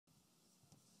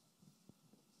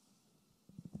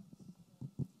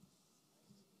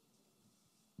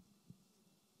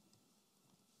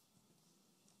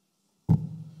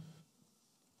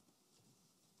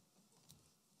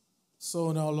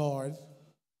So now, Lord,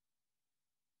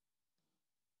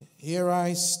 here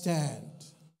I stand.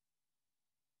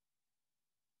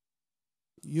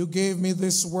 You gave me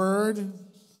this word,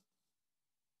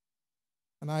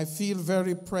 and I feel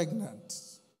very pregnant.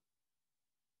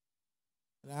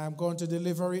 And I'm going to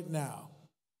deliver it now.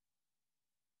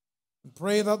 And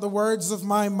pray that the words of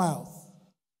my mouth,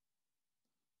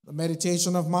 the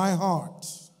meditation of my heart,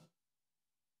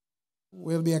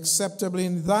 will be acceptable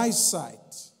in thy sight.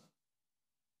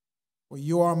 For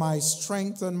you are my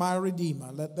strength and my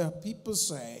redeemer. Let the people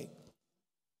say,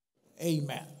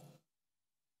 amen.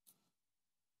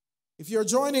 If you're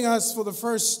joining us for the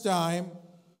first time,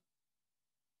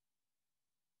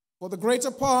 for the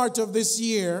greater part of this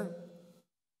year,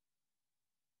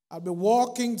 I'll be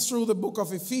walking through the book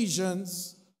of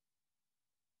Ephesians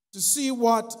to see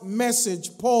what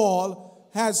message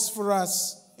Paul has for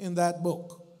us in that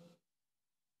book.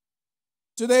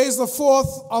 Today is the fourth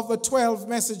of the 12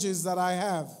 messages that I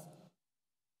have.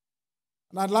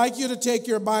 And I'd like you to take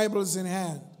your Bibles in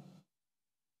hand.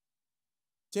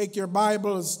 Take your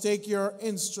Bibles, take your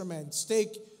instruments, take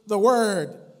the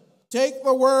Word. Take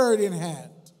the Word in hand.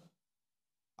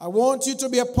 I want you to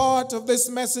be a part of this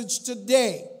message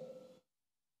today.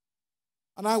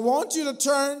 And I want you to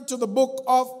turn to the book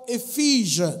of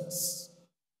Ephesians.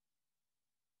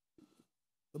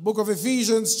 The book of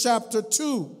Ephesians chapter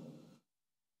 2.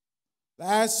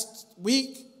 Last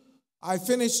week, I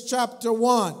finished chapter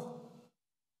 1.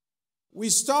 We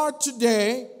start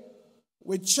today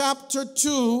with chapter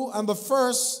 2 and the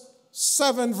first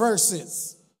 7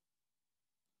 verses.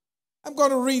 I'm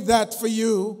going to read that for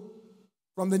you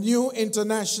from the New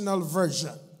International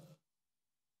Version.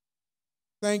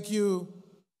 Thank you,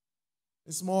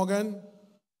 Ms. Morgan,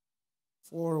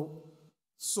 for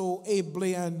so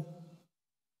ably and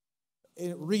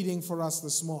reading for us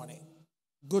this morning.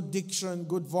 Good diction,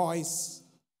 good voice,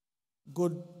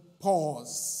 good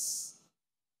pause,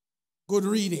 good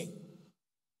reading.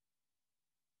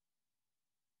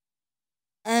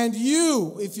 And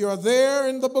you, if you're there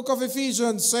in the book of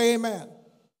Ephesians, say amen.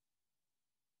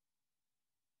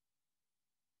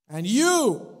 And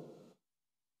you,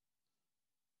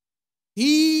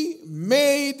 he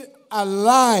made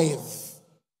alive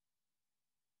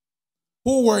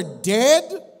who were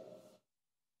dead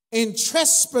in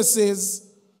trespasses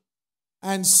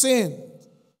and sin,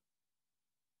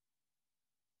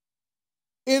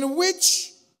 in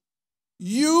which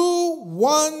you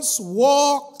once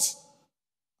walked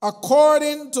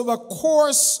according to the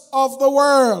course of the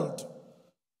world,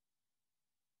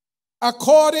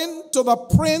 according to the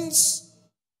prince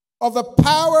of the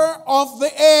power of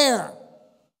the air,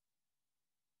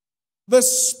 the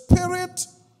spirit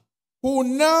who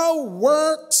now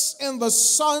works in the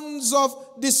sons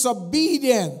of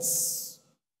disobedience,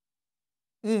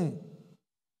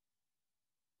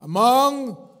 among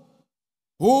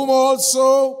whom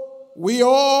also we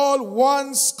all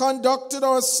once conducted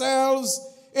ourselves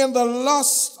in the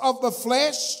lust of the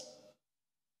flesh,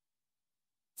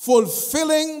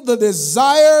 fulfilling the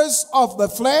desires of the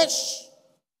flesh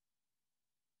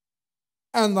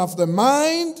and of the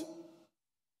mind,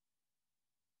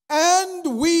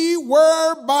 and we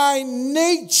were by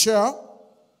nature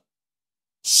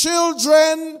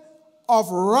children of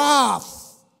wrath,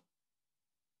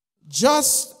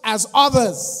 just as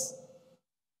others.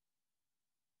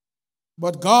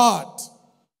 But God,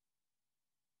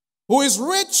 who is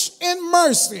rich in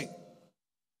mercy,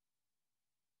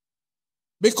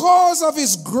 because of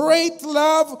his great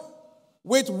love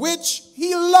with which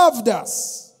he loved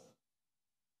us.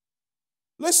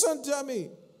 Listen to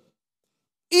me.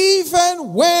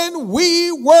 Even when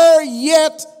we were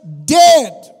yet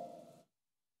dead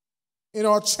in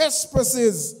our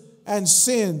trespasses and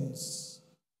sins,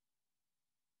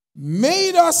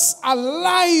 made us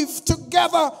alive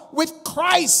together with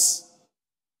Christ.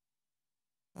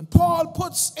 And Paul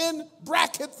puts in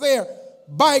bracket there,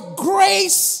 by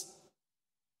grace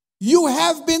you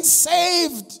have been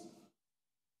saved.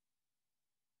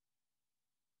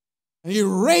 And he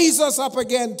raised us up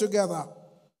again together.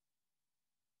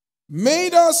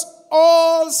 Made us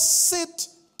all sit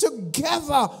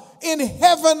together in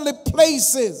heavenly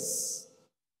places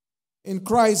in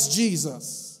Christ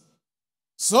Jesus,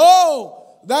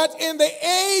 so that in the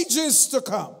ages to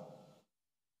come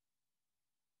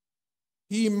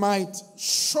he might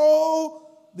show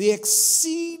the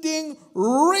exceeding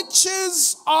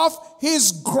riches of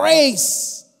his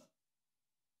grace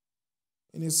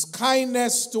in his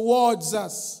kindness towards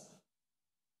us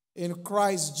in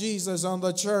Christ Jesus. On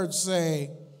the church say,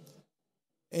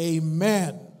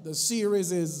 amen. The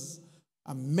series is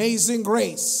Amazing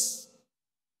Grace.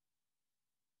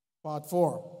 Part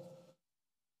 4.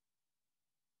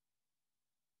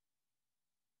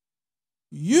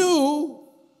 You,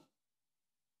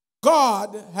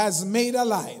 God has made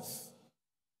alive.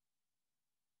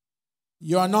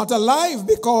 You are not alive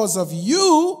because of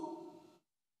you.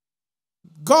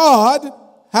 God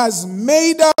has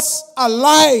made us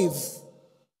alive.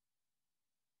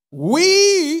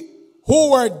 We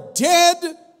who were dead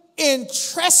in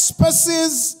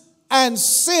trespasses and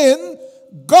sin,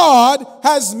 God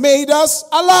has made us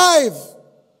alive.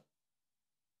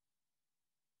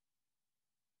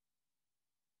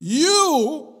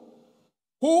 You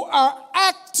who are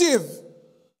active,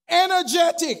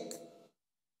 energetic,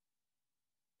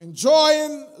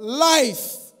 enjoying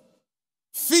life,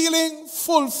 feeling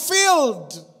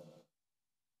fulfilled,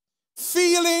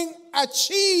 feeling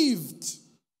achieved.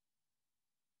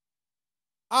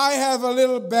 I have a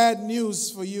little bad news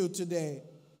for you today.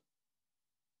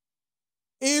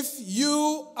 If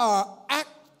you are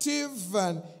active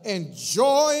and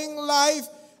enjoying life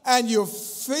and you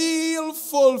feel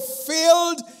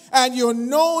fulfilled and you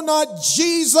know not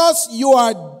Jesus, you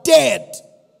are dead.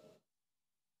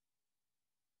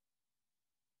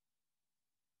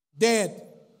 Dead.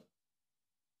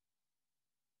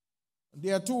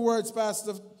 There are two words,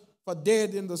 Pastor, for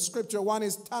dead in the scripture. One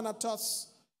is thanatos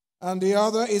and the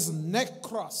other is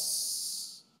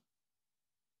necros.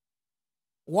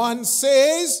 One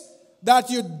says that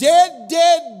you're dead,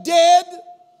 dead, dead,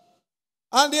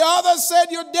 and the other said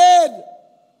you're dead.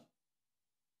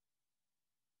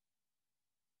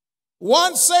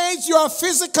 One says you are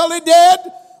physically dead,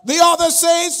 the other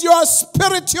says you are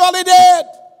spiritually dead.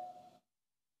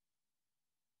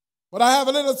 But I have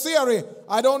a little theory.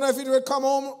 I don't know if it will come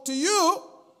home to you,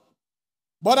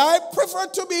 but I prefer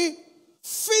to be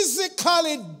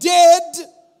physically dead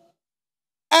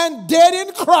and dead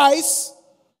in Christ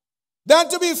than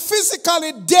to be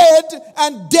physically dead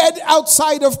and dead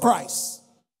outside of Christ.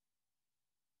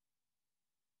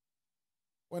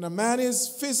 When a man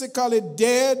is physically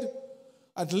dead,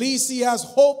 at least he has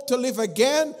hope to live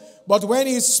again. But when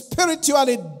he's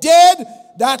spiritually dead,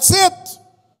 that's it.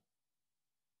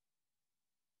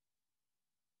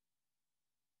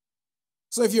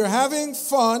 So if you're having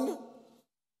fun,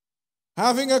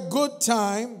 having a good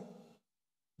time,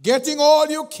 getting all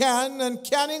you can and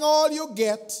canning all you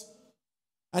get,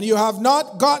 and you have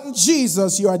not gotten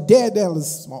Jesus, you are dead,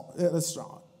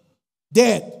 strong.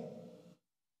 Dead.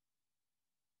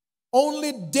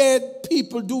 Only dead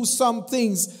people do some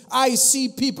things I see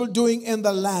people doing in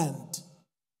the land.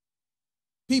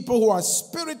 People who are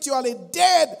spiritually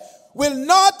dead will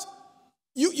not.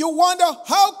 You wonder,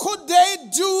 how could they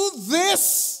do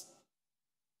this?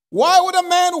 Why would a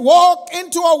man walk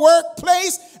into a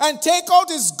workplace and take out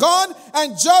his gun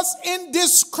and just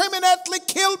indiscriminately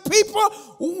kill people?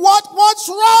 What's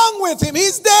wrong with him?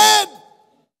 He's dead.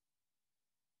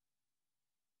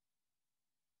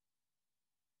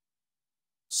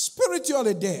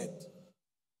 Spiritually dead.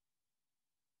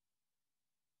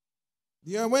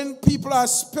 Yeah, when people are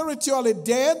spiritually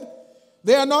dead,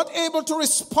 they are not able to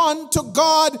respond to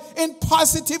God in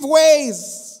positive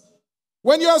ways.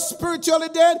 When you are spiritually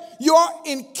dead, you are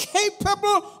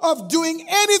incapable of doing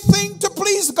anything to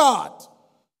please God.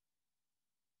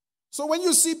 So when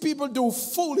you see people do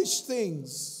foolish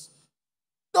things,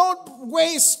 don't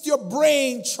waste your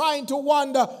brain trying to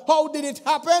wonder, how did it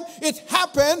happen? It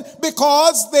happened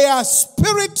because they are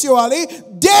spiritually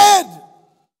dead.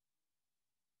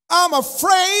 I'm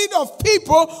afraid of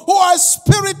people who are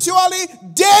spiritually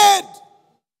dead.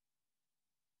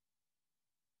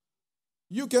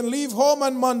 You can leave home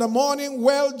on Monday morning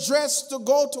well dressed to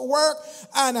go to work,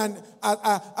 and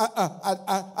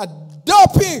a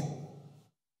dopey,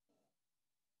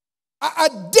 a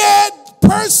dead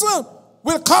person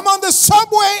will come on the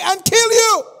subway and kill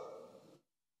you.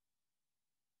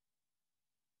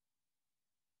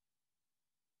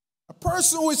 A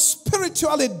person who is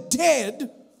spiritually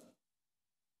dead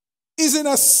is in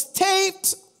a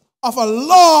state of a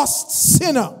lost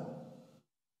sinner.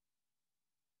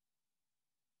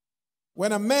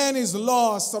 When a man is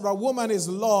lost or a woman is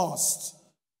lost,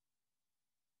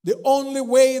 the only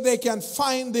way they can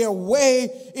find their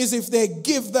way is if they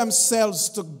give themselves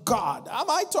to God. Am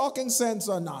I talking sense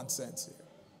or nonsense here?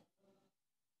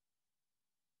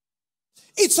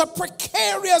 It's a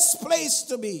precarious place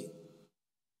to be.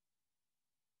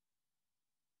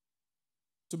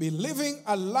 To be living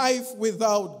a life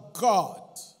without God.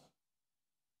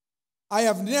 I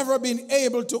have never been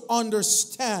able to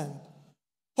understand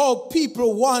how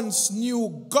people once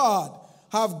knew God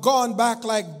have gone back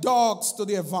like dogs to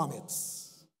their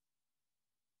vomits.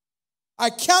 I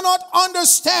cannot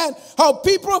understand how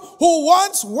people who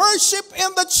once worship in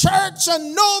the church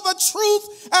and know the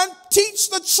truth and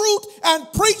teach the truth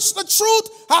and preach the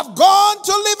truth have gone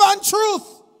to live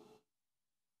untruth.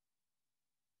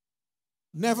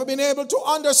 Never been able to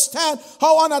understand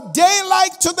how on a day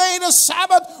like today, the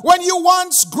Sabbath, when you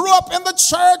once grew up in the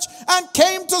church and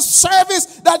came to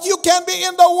service, that you can be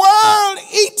in the world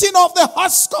eating of the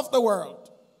husk of the world.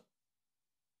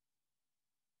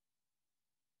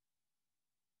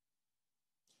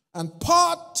 And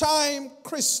part-time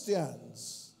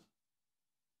Christians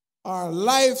are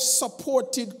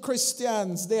life-supported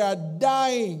Christians. They are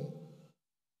dying.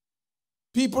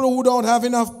 People who don't have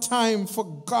enough time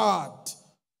for God.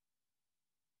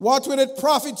 What will it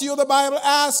profit you, the Bible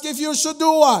asks, if you should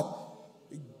do what?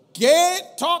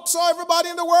 Talk so everybody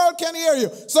in the world can hear you.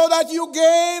 So that you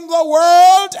gain the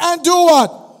world and do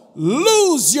what?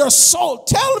 Lose your soul.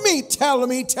 Tell me.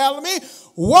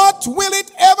 What will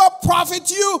it ever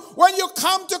profit you when you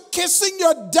come to kissing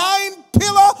your dying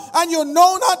pillow and you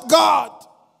know not God?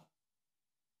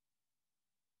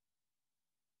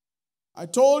 I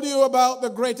told you about the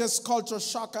greatest culture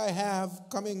shock I have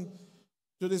coming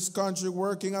to this country,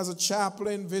 working as a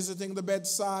chaplain, visiting the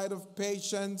bedside of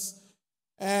patients.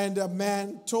 And a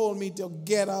man told me to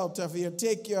get out of here.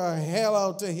 Take your hell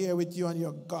out of here with you and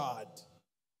your God.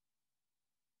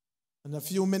 In a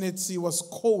few minutes he was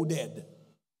coded.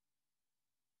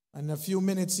 In a few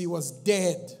minutes he was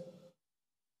dead.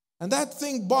 And that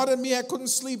thing bothered me. I couldn't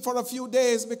sleep for a few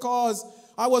days because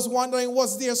I was wondering,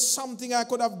 was there something I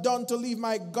could have done to leave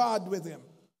my God with him?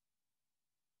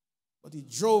 But he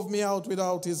drove me out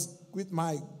with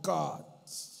my God.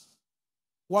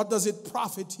 What does it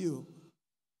profit you?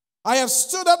 I have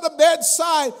stood at the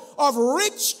bedside of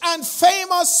rich and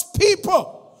famous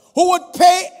people who would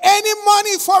pay any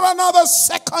money for another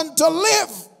second to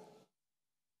live.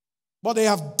 But they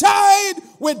have died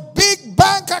with big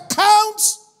bank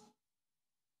accounts,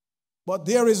 but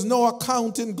there is no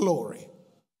account in glory.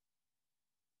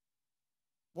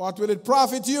 What will it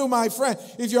profit you, my friend?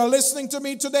 If you're listening to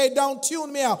me today, don't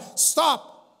tune me out.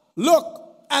 Stop, look,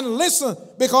 and listen,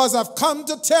 because I've come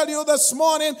to tell you this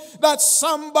morning that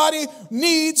somebody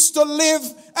needs to live,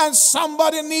 and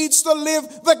somebody needs to live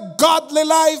the godly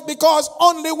life, because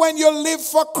only when you live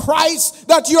for Christ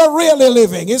that you're really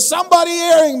living. Is somebody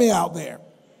hearing me out there?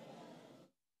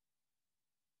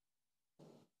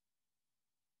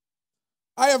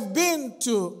 I have been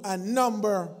to a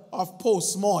number of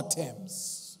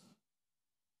postmortems.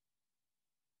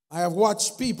 I have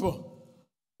watched people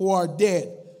who are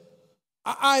dead.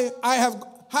 I have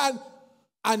had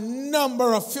a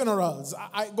number of funerals.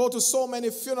 I go to so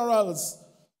many funerals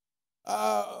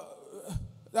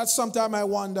that sometimes I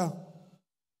wonder.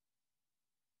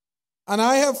 And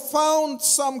I have found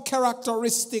some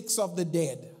characteristics of the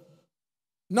dead.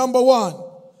 Number one,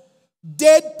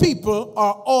 dead people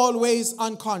are always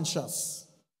unconscious.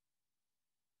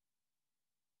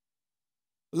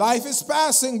 Life is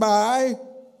passing by.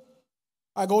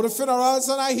 I go to funerals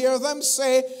and I hear them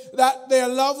say that their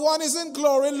loved one is in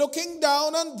glory looking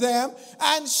down on them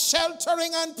and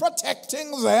sheltering and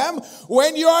protecting them.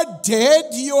 When you are dead,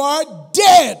 you are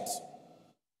dead.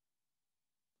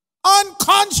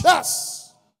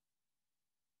 Unconscious.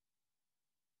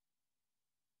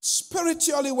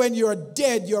 Spiritually, when you're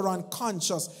dead, you're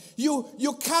unconscious.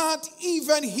 You can't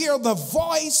even hear the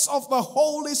voice of the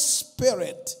Holy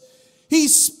Spirit. He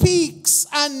speaks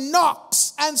and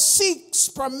knocks and seeks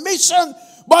permission,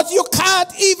 but you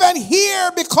can't even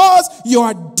hear because you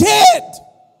are dead.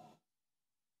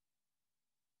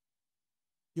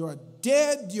 You are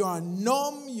dead, you are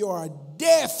numb, you are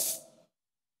deaf.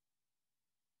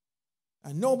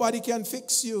 And nobody can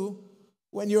fix you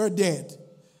when you're dead.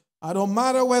 I don't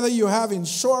matter whether you have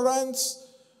insurance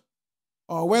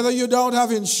or whether you don't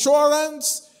have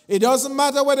insurance. It doesn't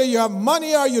matter whether you have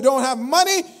money or you don't have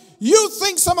money. You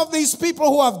think some of these people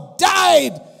who have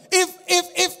died,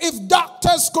 if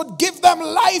doctors could give them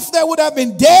life, they would have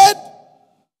been dead?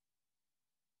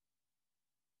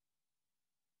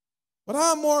 But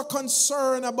I'm more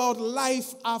concerned about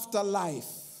life after life.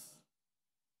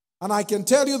 And I can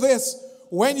tell you this,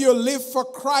 when you live for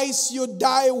Christ, you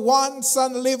die once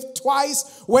and live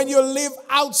twice. When you live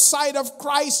outside of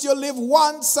Christ, you live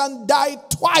once and die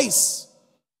twice.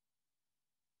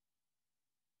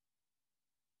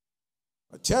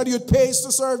 I tell you, it pays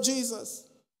to serve Jesus.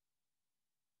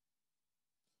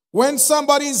 When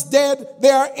somebody's dead, they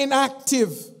are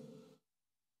inactive.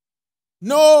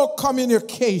 No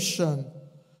communication.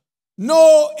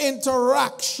 No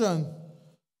interaction.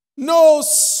 No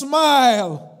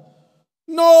smile.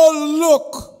 No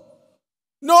look.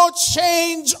 no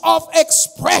change of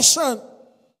expression.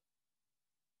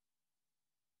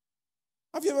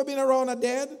 Have you ever been around a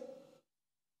dead?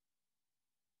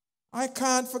 I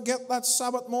can't forget that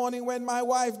Sabbath morning when my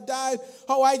wife died,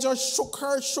 how I just shook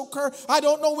her. I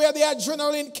don't know where the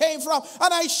adrenaline came from.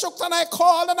 And I shook and I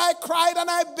called and I cried and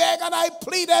I begged and I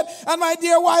pleaded. And my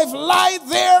dear wife lied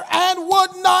there and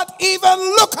would not even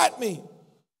look at me.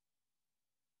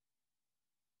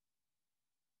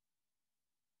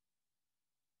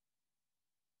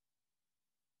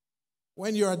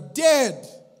 When you're dead,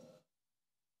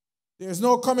 there's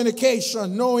no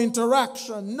communication, no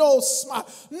interaction, no smile,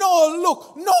 no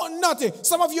look, no nothing.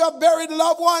 Some of you have buried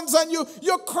loved ones and you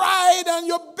cried and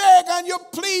you beg and you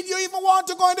plead. You even want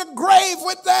to go in the grave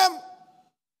with them.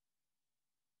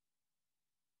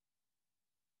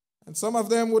 And some of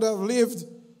them would have lived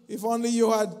if only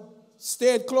you had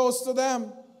stayed close to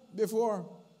them before.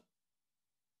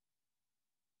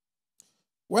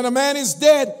 When a man is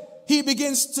dead, he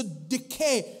begins to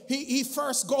decay. He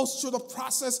first goes through the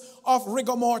process of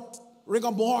rigor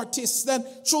mortis, then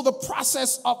through the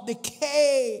process of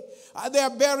decay.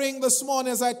 They're burying this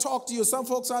morning as I talk to you. Some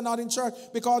folks are not in church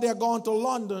because they're going to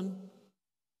London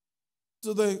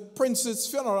to the prince's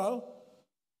funeral.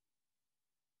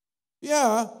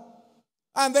 Yeah.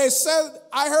 And they said,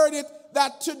 I heard it,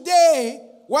 that today,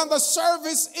 when the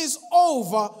service is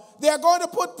over, they're going to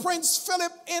put Prince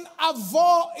Philip in a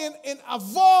vault,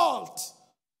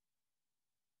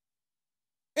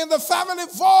 in the family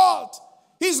vault.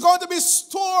 He's going to be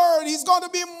stored. He's going to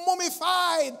be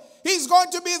mummified. He's going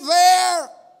to be there.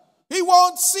 He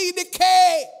won't see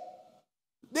decay.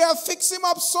 They'll fix him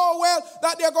up so well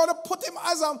that they're going to put him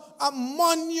as a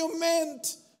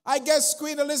monument. I guess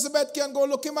Queen Elizabeth can go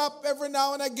look him up every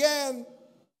now and again.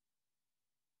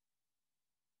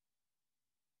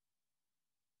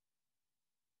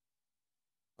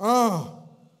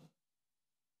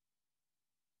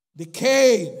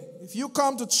 Decayed. If you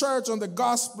come to church and the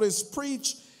gospel is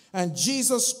preached and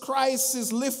Jesus Christ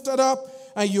is lifted up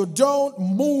and you don't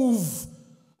move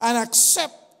and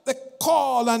accept the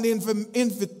call and the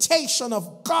invitation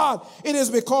of God, it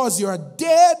is because you're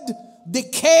dead,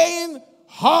 decaying,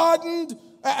 hardened,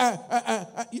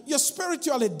 you're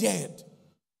spiritually dead.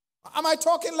 Am I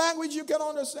talking language you can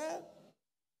understand?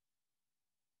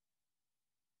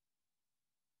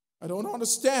 I don't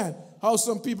understand how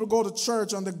some people go to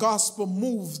church and the gospel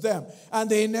moves them and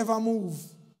they never move.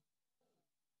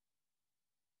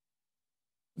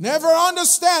 Never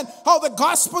understand how the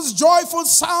gospel's joyful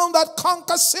sound that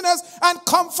conquers sinners and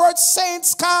comforts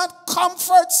saints can't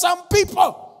comfort some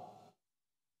people.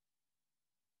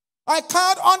 I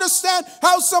can't understand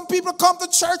how some people come to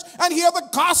church and hear the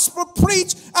gospel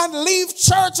preached and leave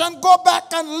church and go back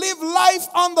and live life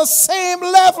on the same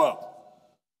level.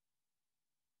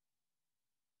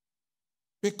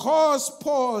 Because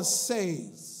Paul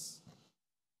says,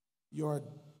 you're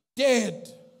dead.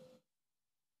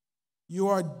 You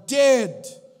are dead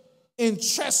in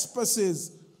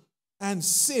trespasses and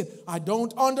sin. I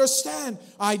don't understand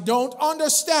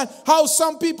how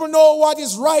some people know what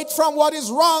is right from what is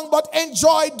wrong, but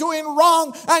enjoy doing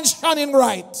wrong and shunning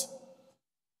right.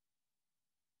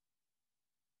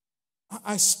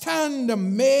 I stand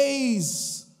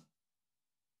amazed.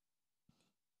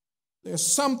 There's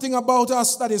something about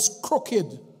us that is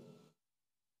crooked.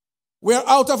 We're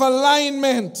out of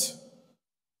alignment.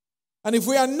 And if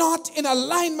we are not in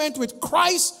alignment with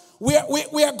Christ, we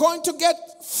are going to get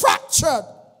fractured.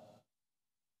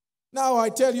 Now I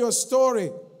tell you a story.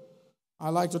 I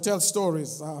like to tell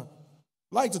stories.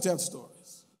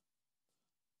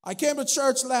 I came to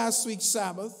church last week,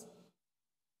 Sabbath,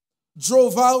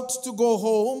 drove out to go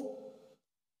home,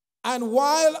 and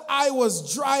while I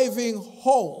was driving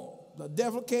home, the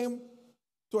devil came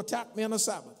to attack me on a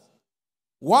Sabbath.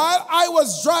 While I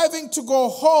was driving to go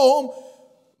home,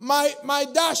 my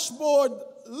dashboard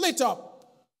lit up.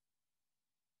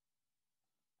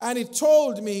 And it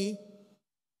told me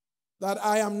that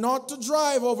I am not to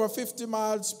drive over 50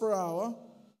 miles per hour.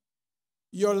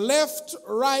 Your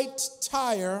left-right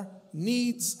tire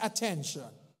needs attention.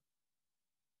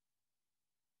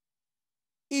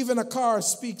 Even a car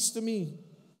speaks to me.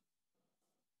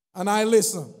 And I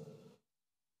listen.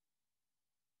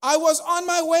 I was on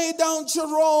my way down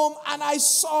Jerome and I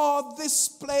saw this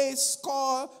place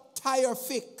called Tire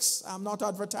Fix. I'm not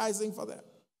advertising for them.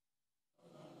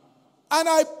 And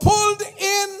I pulled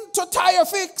into Tire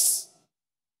Fix.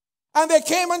 And they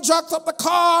came and jacked up the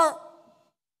car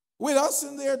with us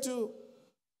in there too.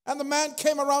 And the man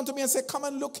came around to me and said, come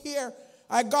and look here.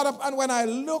 I got up, and when I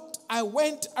looked, I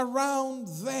went around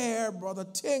there, Brother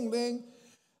Tingling.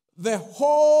 the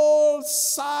whole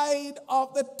side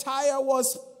of the tire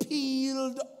was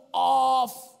peeled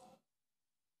off.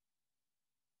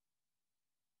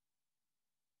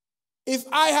 If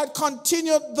I had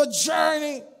continued the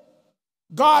journey,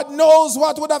 God knows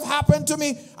what would have happened to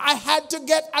me. I had to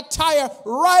get a tire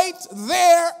right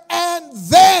there and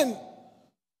then.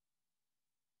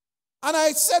 And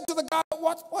I said to the guy,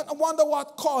 I wonder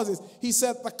what causes. He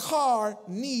said, the car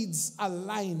needs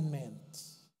alignment.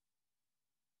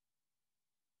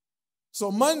 So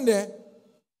Monday,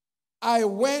 I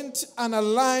went and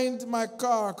aligned my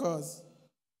car because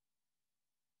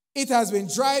it has been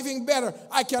driving better.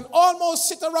 I can almost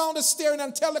sit around the steering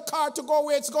and tell the car to go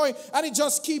where it's going, and it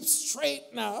just keeps straight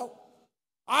now.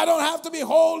 I don't have to be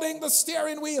holding the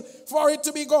steering wheel for it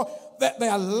to be going. They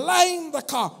align the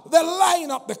car. They line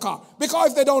up the car.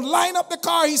 Because if they don't line up the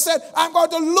car, he said, I'm going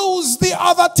to lose the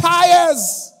other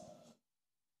tires.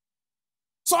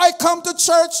 So I come to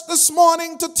church this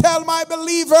morning to tell my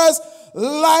believers,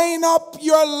 line up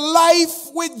your life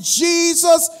with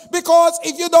Jesus, because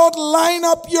if you don't line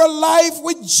up your life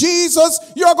with Jesus,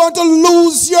 you're going to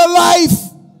lose your life.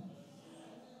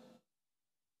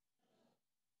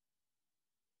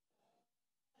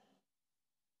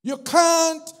 You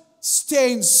can't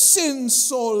stay in sin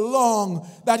so long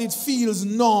that it feels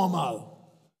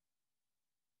normal.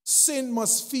 Sin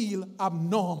must feel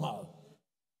abnormal.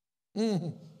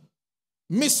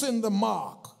 Missing the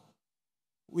mark.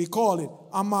 We call it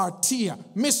amartia,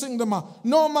 missing the mark.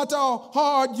 No matter how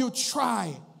hard you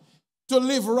try to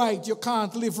live right, you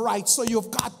can't live right. So you've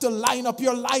got to line up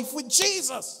your life with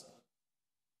Jesus.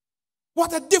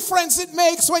 What a difference it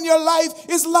makes when your life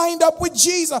is lined up with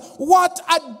Jesus. What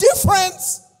a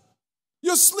difference.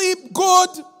 You sleep good.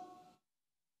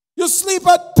 You sleep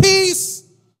at peace.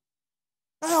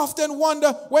 I often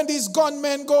wonder, when these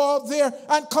gunmen go out there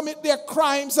and commit their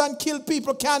crimes and kill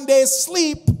people, can they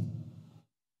sleep?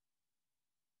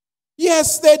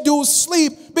 Yes, they do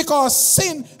sleep, because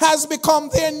sin has become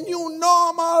their new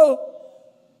normal.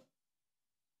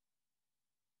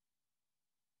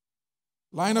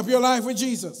 Line up your life with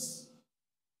Jesus.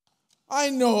 I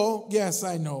know, yes,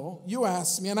 I know. You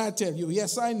ask me and I tell you,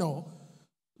 yes, I know,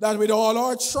 that with all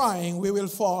our trying, we will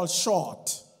fall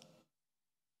short.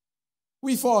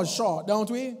 We fall short,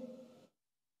 don't we?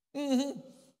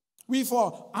 We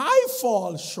fall. I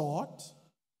fall short.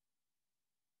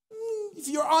 If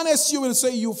you're honest, you will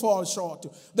say you fall short.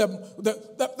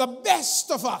 The best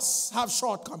of us have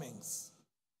shortcomings.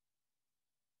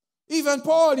 Even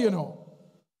Paul, you know.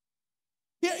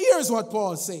 Here's what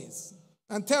Paul says.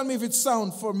 And tell me if it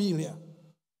sounds familiar.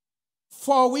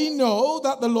 For we know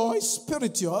that the law is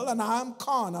spiritual and I am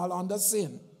carnal under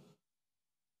sin.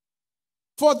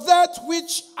 For that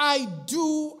which I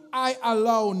do, I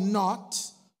allow not.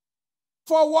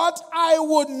 For what I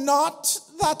would not,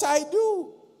 that I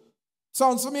do.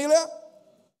 Sounds familiar?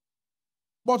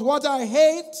 But what I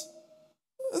hate,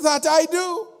 that I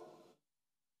do.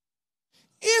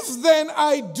 If then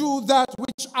I do that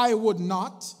which I would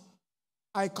not,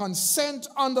 I consent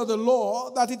under the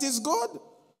law that it is good.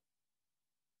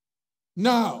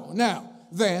 Now,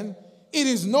 then, it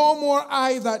is no more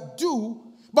I that do,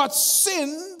 but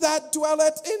sin that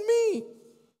dwelleth in me.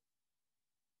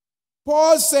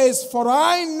 Paul says, for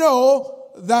I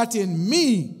know that in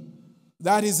me,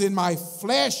 that is in my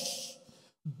flesh,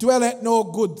 dwelleth no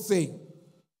good thing.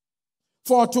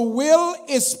 For to will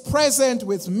is present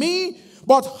with me,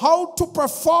 but how to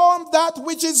perform that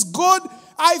which is good,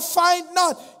 I find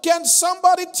not. Can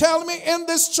somebody tell me in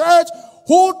this church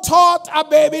who taught a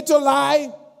baby to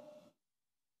lie?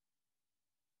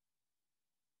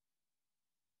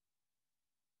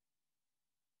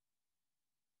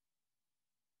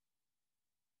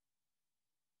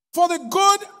 For the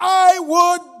good I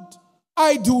would,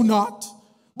 I do not.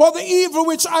 But the evil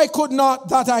which I could not,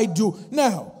 that I do.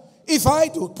 Now, if I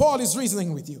do, Paul is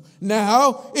reasoning with you.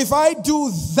 Now, if I do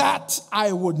that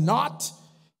I would not,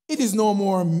 it is no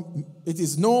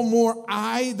more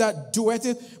I that doeth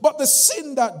it, but the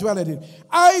sin that dwelleth in.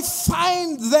 I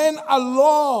find then a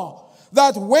law,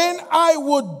 that when I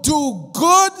would do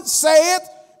good, say it,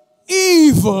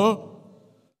 evil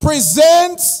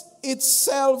presents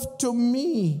itself to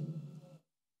me.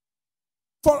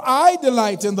 For I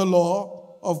delight in the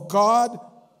law of God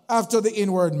after the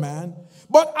inward man.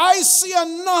 But I see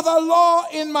another law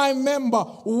in my member,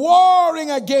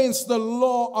 warring against the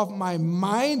law of my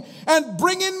mind, and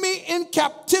bringing me in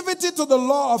captivity to the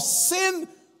law of sin,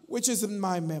 which is in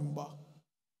my member.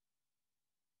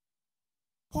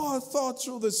 Paul thought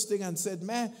through this thing and said,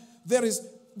 man, there is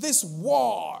this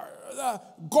war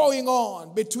going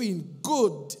on between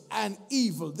good and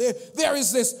evil. There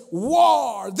is this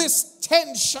war, this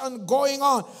tension going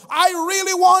on. I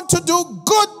really want to do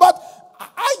good, but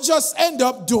I just end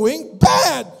up doing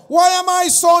bad. Why am I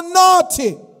so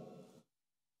naughty?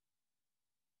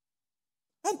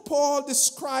 And Paul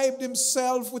described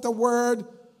himself with a word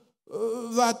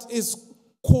that is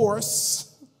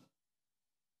coarse.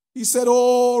 He said,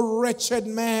 "Oh, wretched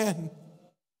man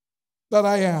that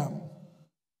I am.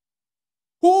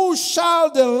 Who shall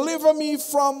deliver me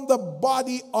from the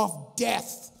body of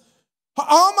death?"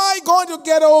 How am I going to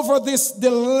get over this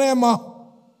dilemma?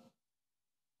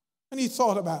 And he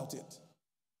thought about it.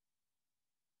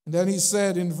 And then he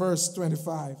said in verse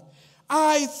 25,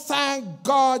 "I thank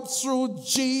God through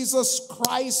Jesus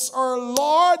Christ our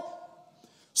Lord,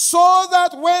 so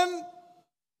that when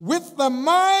with the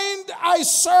mind I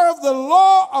serve the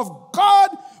law of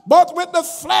God, but with the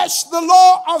flesh the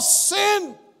law of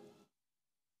sin."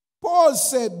 Paul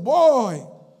said, "Boy,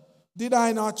 did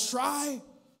I not try?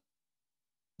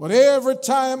 But every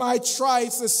time I try,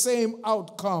 it's the same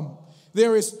outcome.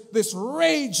 There is this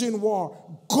raging war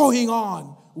going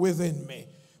on within me."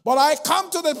 But I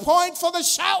come to the point for the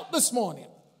shout this morning.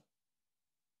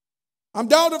 I'm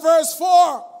down to verse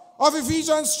 4 of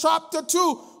Ephesians chapter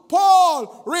 2.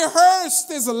 Paul rehearsed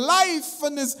his life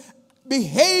and his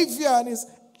behavior and his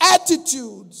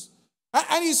attitudes.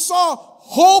 And he saw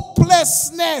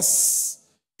hopelessness.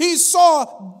 He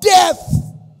saw death.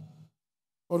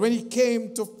 But when he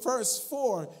came to verse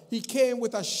 4, he came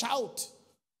with a shout.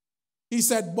 He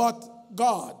said, "But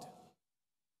God."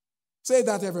 Say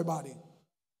that, everybody.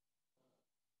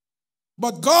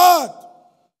 "But God,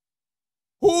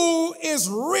 who is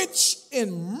rich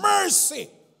in mercy,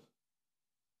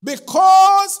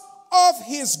 because of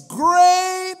his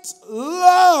great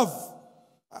love."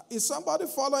 Is somebody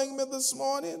following me this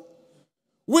morning?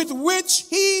 "With which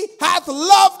he hath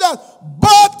loved us."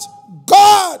 But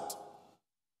God.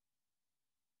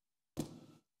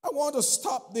 I want to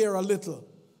stop there a little.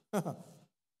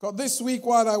 Because this week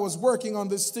while I was working on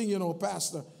this thing,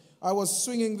 Pastor, I was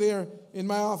swinging there in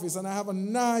my office, and I have a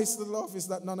nice little office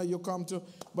that none of you come to,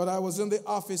 but I was in the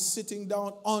office sitting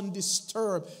down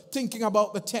undisturbed, thinking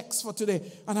about the text for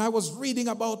today, and I was reading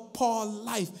about Paul's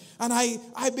life, and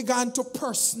I began to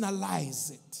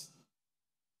personalize it.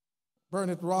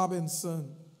 Burnett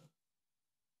Robinson,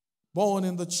 born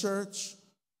in the church,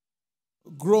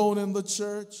 grown in the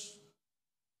church,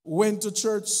 went to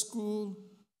church school,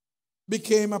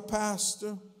 became a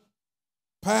pastor,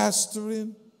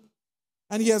 pastoring,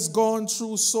 and he has gone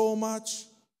through so much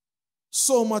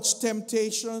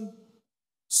temptation,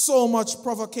 so much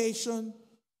provocation,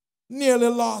 nearly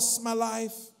lost my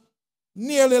life,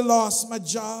 nearly lost my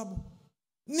job,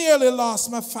 nearly lost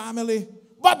my family.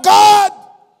 But God,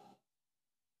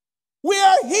 we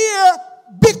are here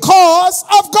because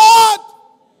of God.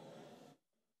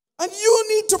 And you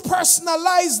need to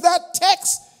personalize that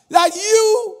text, that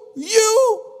you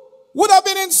would have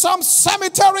been in some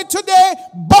cemetery today,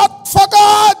 but for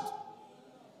God.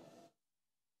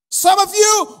 Some of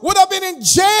you would have been in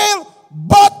jail,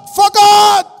 but for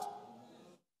God.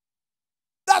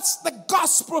 That's the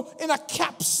gospel in a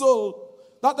capsule.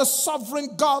 That the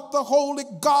sovereign God, the holy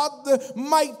God, the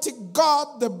mighty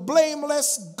God, the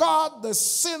blameless God, the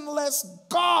sinless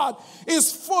God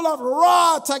is full of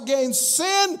wrath against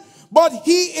sin, but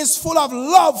he is full of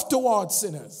love towards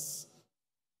sinners.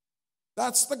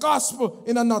 That's the gospel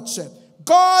in a nutshell.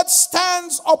 God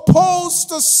stands opposed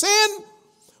to sin,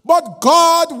 but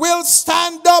God will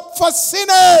stand up for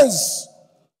sinners.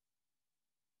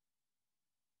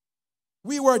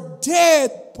 We were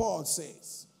dead, Paul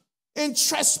says, in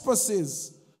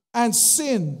trespasses and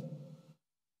sin.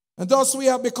 And thus we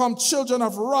have become children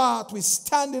of wrath. We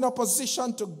stand in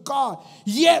opposition to God.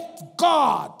 Yet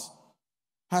God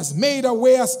has made a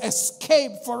way of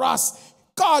escape for us.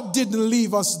 God didn't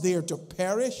leave us there to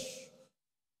perish.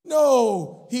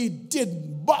 No, he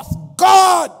didn't. But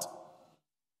God,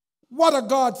 what a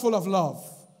God full of love.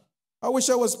 I wish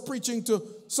I was preaching to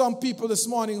some people this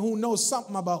morning who know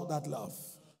something about that love.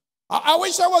 I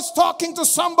wish I was talking to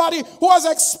somebody who has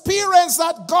experienced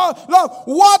that God love.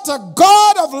 What a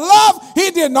God of love.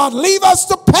 He did not leave us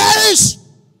to perish.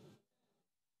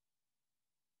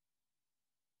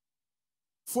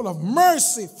 Full of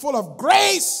mercy, full of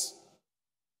grace.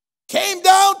 Came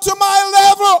down to my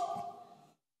level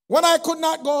when I could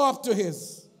not go up to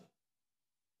his.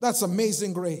 That's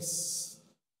amazing grace.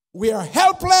 We are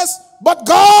helpless, but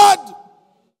God.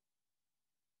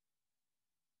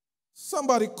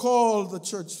 Somebody called the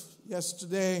church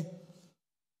yesterday,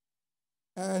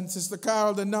 and Sister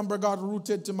Carol, the number got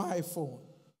routed to my phone.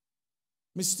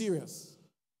 Mysterious.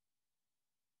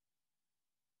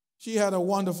 She had a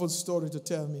wonderful story to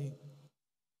tell me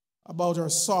about her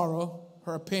sorrow,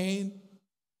 her pain.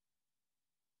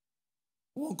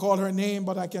 I won't call her name,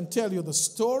 but I can tell you the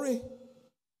story.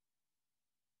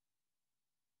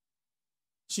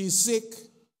 She's sick,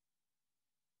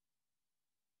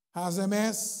 has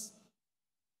MS,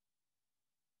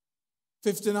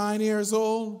 59 years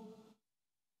old.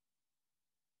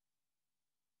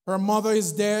 Her mother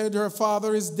is dead, her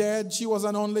father is dead. She was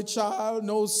an only child,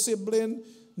 no sibling,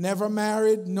 never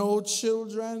married, no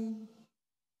children.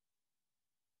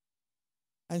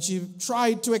 And she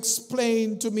tried to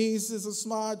explain to me, Sister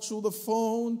Smart, through the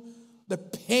phone, the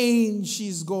pain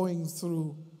she's going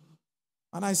through.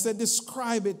 And I said,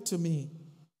 describe it to me.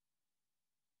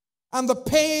 And the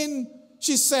pain,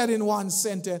 she said in one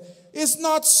sentence, is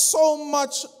not so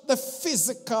much the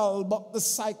physical, but the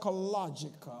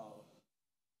psychological.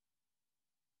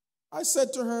 I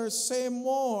said to her, say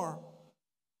more.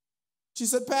 She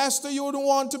said, Pastor, you don't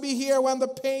want to be here when the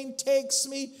pain takes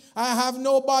me. I have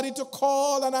nobody to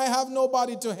call and I have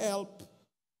nobody to help.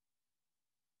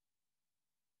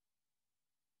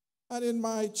 And in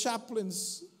my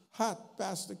chaplain's hat,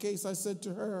 Pastor Case, I said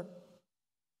to her,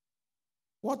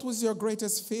 what was your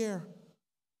greatest fear?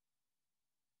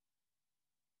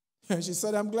 And she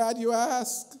said, I'm glad you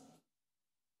asked.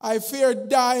 I fear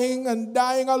dying and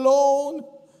dying alone.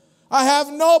 I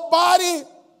have nobody.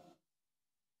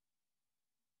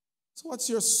 So what's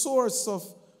your source of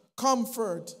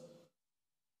comfort?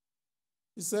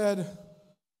 He said,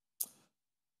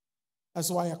 that's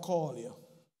why I call you.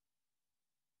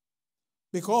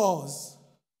 Because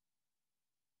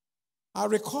I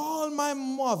recall my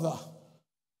mother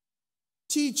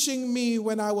teaching me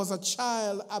when I was a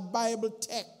child a Bible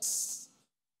text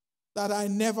that I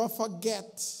never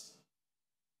forget.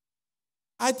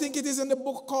 I think it is in the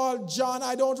book called John.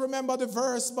 I don't remember the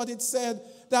verse, but it said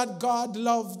that God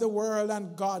loved the world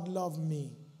and God loved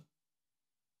me.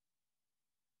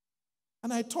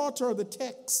 And I taught her the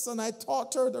text and I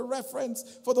taught her the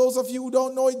reference. For those of you who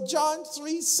don't know it, John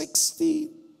 3:16.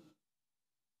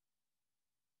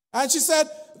 And she said,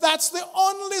 that's the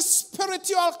only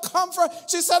spiritual comfort.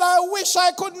 She said, I wish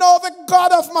I could know the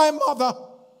God of my mother.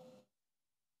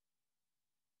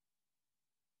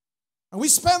 And we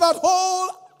spent that whole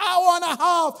hour and a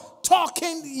half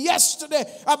talking yesterday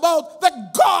about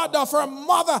the God of her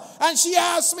mother. And she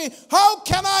asked me, how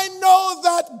can I know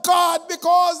that God?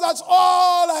 Because that's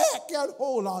all I can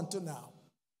hold on to now.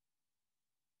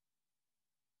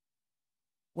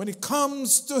 When it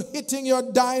comes to hitting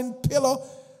your dying pillow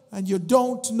and you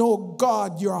don't know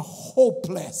God, you're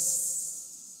hopeless.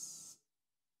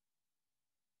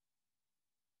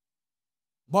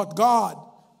 But God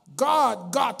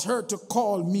got her to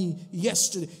call me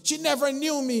yesterday. She never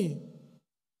knew me.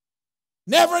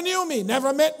 Never knew me,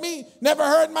 never met me, never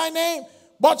heard my name.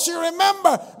 But she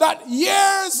remembered that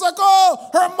years ago,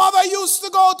 her mother used to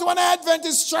go to an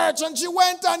Adventist church and she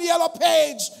went on Yellow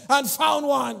Page and found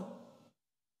one.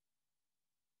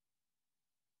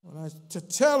 To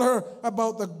tell her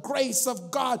about the grace of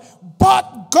God.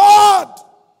 But God,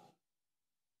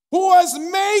 who has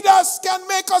made us, can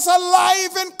make us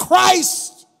alive in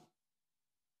Christ,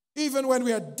 even when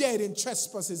we are dead in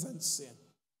trespasses and sin.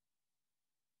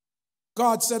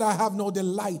 God said, I have no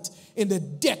delight in the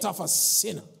death of a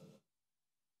sinner,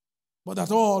 but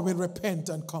that all will repent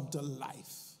and come to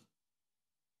life.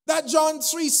 That John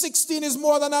 3:16 is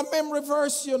more than a memory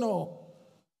verse, you know.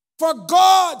 For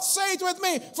God, say it with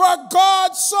me, for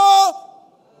God so,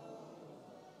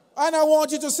 and I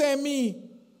want you to say me.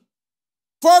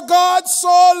 For God so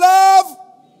loved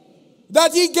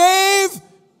that he gave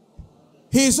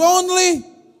his only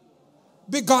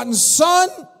begotten Son,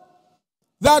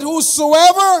 that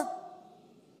whosoever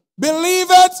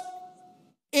believeth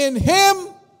in him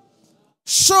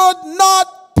should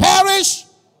not perish,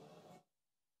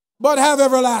 but have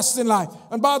everlasting life.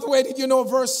 And by the way, did you know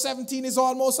verse 17 is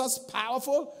almost as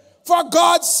powerful? For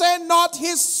God sent not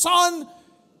his Son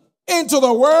into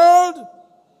the world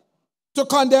to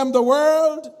condemn the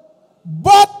world,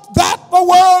 but that the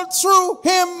world through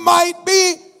him might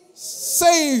be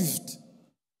saved.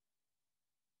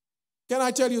 Can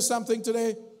I tell you something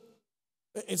today?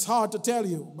 It's hard to tell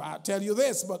you. I'll tell you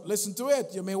this, but listen to it.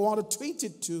 You may want to tweet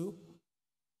it too.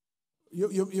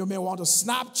 You may want to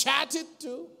Snapchat it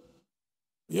too.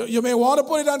 You may want to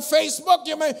put it on Facebook.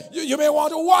 You may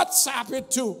want to WhatsApp it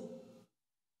too.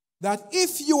 That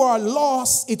if you are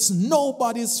lost, it's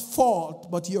nobody's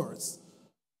fault but yours.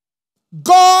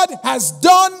 God has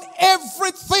done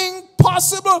everything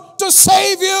possible to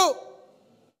save you.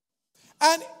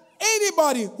 And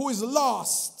anybody who is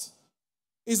lost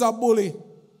is a bully.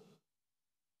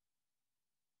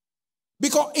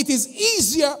 Because it is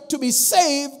easier to be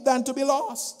saved than to be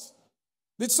lost.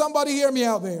 Did somebody hear me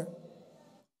out there?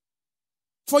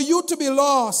 For you to be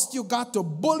lost, you got to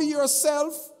bully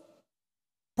yourself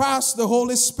past the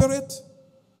Holy Spirit.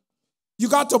 You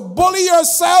got to bully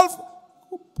yourself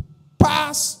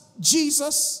past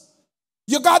Jesus.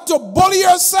 You got to bully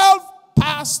yourself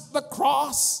past the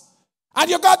cross. And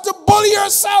you got to bully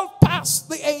yourself past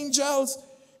the angels.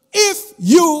 If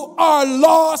you are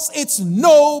lost, it's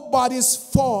nobody's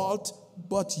fault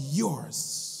but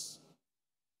yours.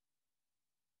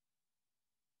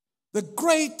 The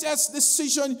greatest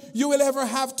decision you will ever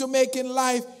have to make in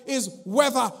life is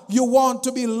whether you want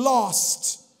to be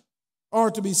lost or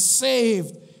to be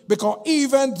saved. Because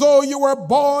even though you were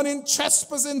born in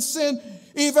trespass and sin,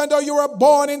 even though you were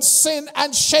born in sin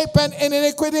and shapen in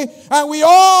iniquity, and we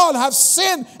all have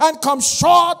sinned and come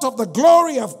short of the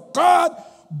glory of God,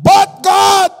 but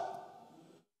God,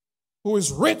 who is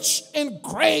rich in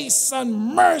grace and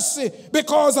mercy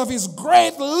because of his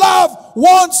great love,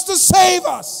 wants to save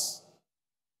us.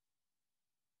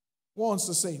 Wants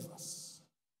to save us.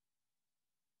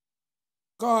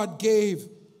 God gave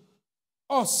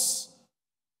us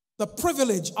the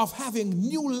privilege of having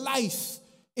new life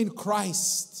in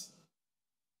Christ.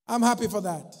 I'm happy for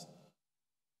that.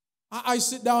 I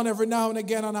sit down every now and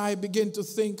again and I begin to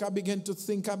think, I begin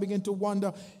to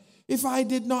wonder, if I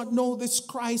did not know this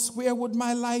Christ, where would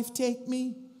my life take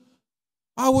me?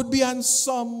 I would be on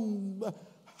some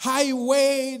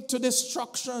highway to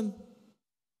destruction.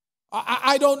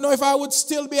 I don't know if I would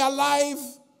still be alive.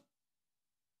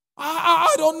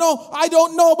 I don't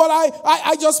know, but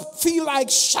I just feel like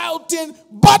shouting,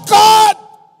 but God,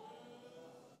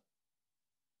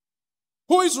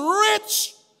 who is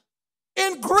rich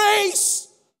in grace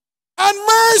and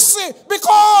mercy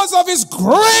because of his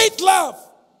great love,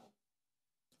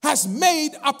 has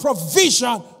made a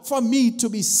provision for me to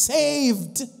be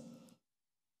saved.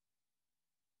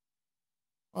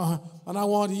 And I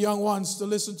want the young ones to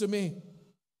listen to me.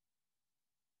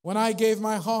 When I gave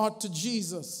my heart to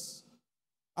Jesus,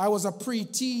 I was a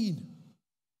preteen.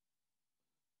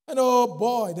 And oh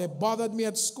boy, they bothered me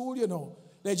at school, you know.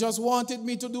 They just wanted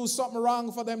me to do something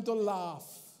wrong for them to laugh.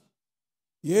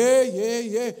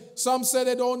 Yeah. Some say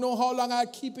they don't know how long I'll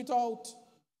keep it out.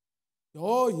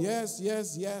 Oh, yes.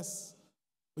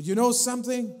 But you know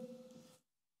something?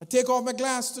 I take off my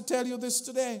glass to tell you this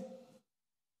today.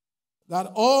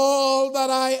 That all that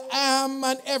I am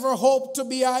and ever hope to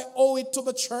be, I owe it to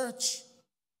the church.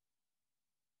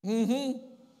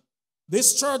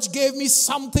 This church gave me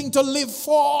something to live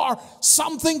for,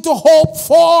 something to hope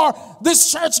for.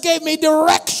 This church gave me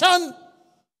direction.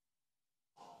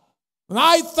 And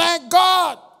I thank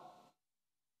God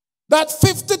that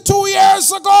 52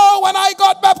 years ago when I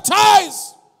got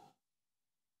baptized,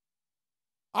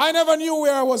 I never knew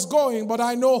where I was going, but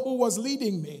I know who was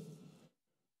leading me.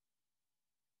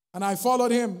 And I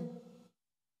followed him.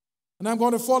 And I'm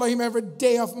going to follow him every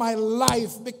day of my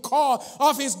life because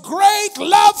of his great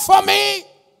love for me.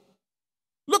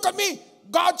 Look at me.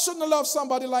 God shouldn't have loved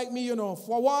somebody like me, you know.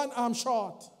 For one, I'm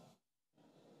short.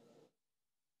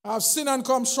 I've sinned and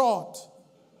come short.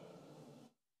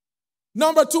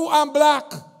 Number two, I'm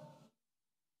black.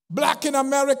 Black in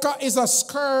America is a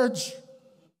scourge.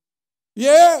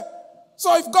 Yeah.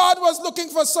 So if God was looking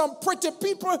for some pretty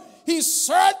people, he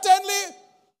certainly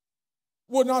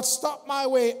would not stop my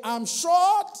way. I'm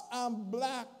short, I'm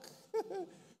black.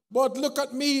 But look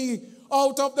at me,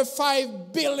 out of the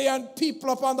 5 billion people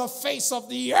upon the face of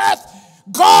the earth,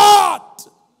 God,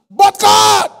 but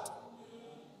God,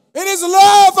 in his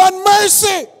love and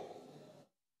mercy,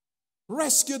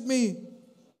 rescued me.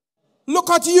 Look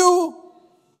at you.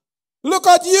 Look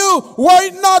at you. Were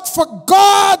it not for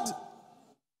God,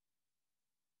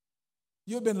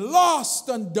 you've been lost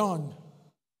and done.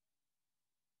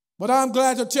 But I'm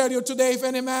glad to tell you today, if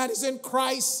any man is in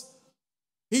Christ,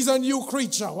 he's a new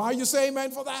creature. Why you say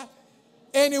amen for that?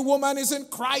 Any woman is in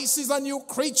Christ, is a new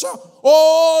creature.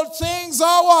 All things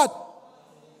are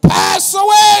what? Pass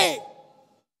away.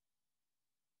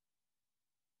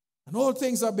 And all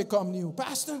things have become new.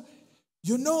 Pastor,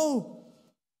 you know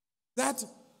that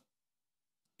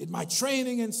in my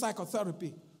training in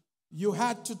psychotherapy, you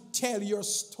had to tell your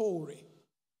story.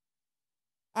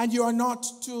 And you are not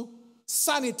to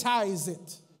sanitize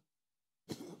it.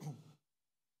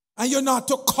 And you're not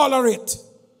to color it.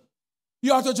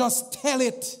 You are to just tell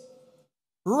it.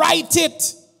 Write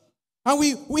it. And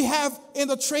we have in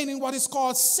the training what is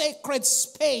called sacred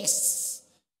space.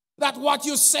 That what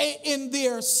you say in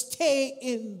there, stay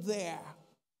in there.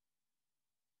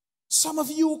 Some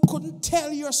of you couldn't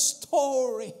tell your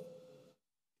story.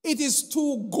 It is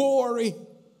too gory.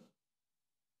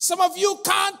 Some of you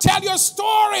can't tell your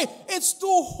story. It's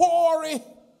too hoary.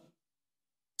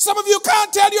 Some of you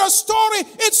can't tell your story.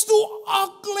 It's too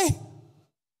ugly.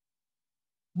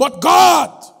 But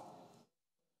God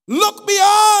looked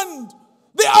beyond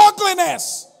the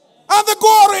ugliness and the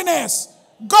goriness.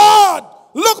 God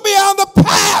looked beyond the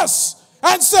past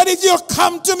and said, if you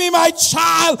come to me, my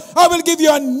child, I will give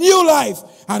you a new life.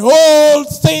 And all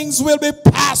things will be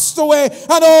passed away.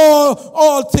 And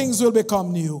all things will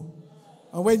become new.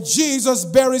 And when Jesus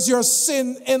buries your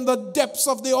sin in the depths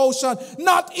of the ocean,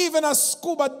 not even a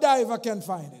scuba diver can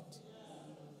find it.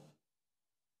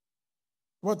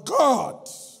 But God,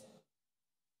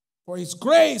 for his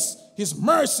grace, his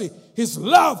mercy, his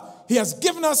love, he has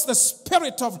given us the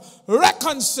spirit of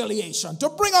reconciliation to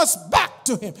bring us back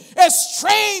to him,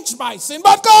 estranged by sin.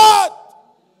 But God,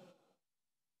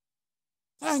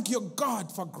 thank you,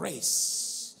 God, for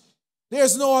grace.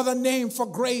 There's no other name for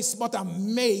grace but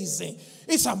amazing.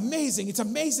 It's amazing. It's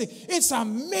amazing. It's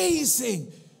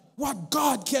amazing what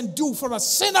God can do for a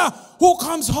sinner who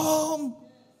comes home.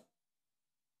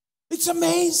 It's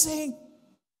amazing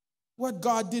what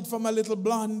God did for my little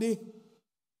blondie.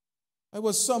 I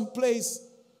was someplace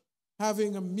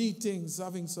having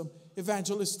some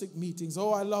evangelistic meetings.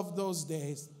 Oh, I love those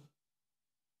days.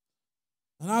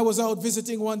 And I was out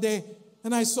visiting one day,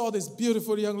 and I saw this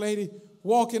beautiful young lady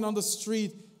walking on the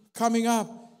street, coming up.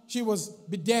 She was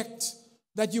bedecked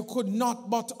that you could not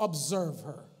but observe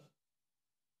her.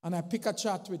 And I pick a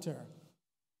chat with her.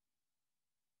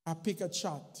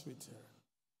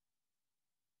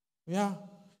 Yeah.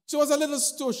 She was a little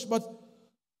stush, but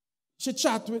she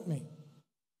chatted with me.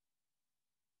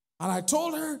 And I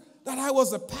told her that I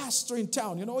was a pastor in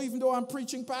town. You know, even though I'm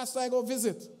preaching pastor, I go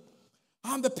visit.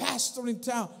 I'm the pastor in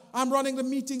town. I'm running the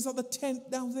meetings at the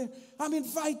tent down there. I'm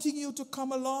inviting you to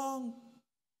come along.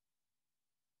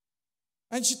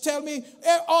 And she tell me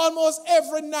almost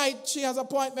every night she has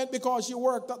appointment because she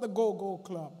worked at the Go-Go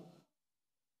Club.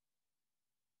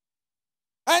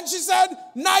 And she said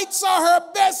nights are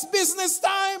her best business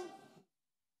time.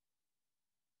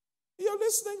 You're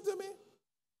listening to me?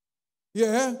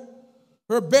 Yeah,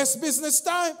 her best business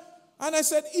time. And I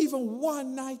said, even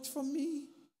one night for me?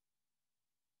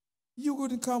 You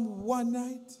wouldn't come one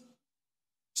night?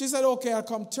 She said, okay, I'll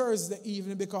come Thursday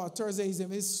evening because Thursday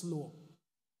evening is slow.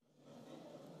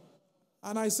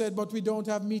 And I said, but we don't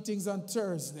have meetings on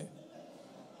Thursday.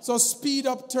 So speed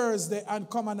up Thursday and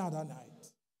come another night.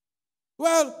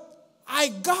 Well, I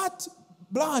got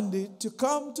Blondie to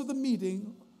come to the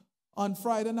meeting on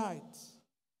Friday night.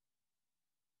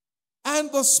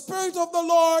 And the Spirit of the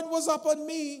Lord was upon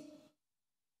me.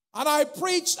 And I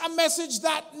preached a message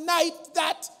that night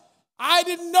that I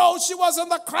didn't know she was in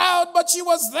the crowd, but she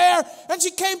was there. And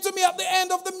she came to me at the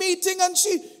end of the meeting and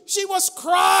she was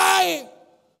crying.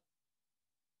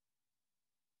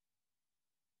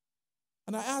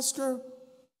 And I asked her,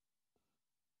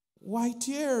 why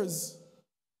tears?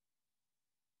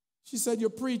 She said, you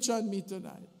preach on me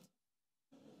tonight.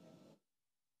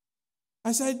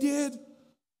 I said, I did.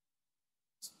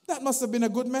 That must have been a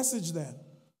good message then.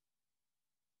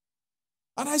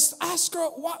 And I asked her,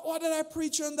 what did I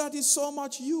preach on that is so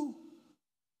much you?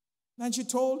 And she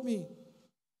told me.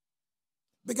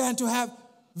 Began to have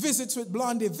visits with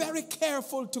Blondie. Very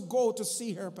careful to go to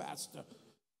see her, pastor.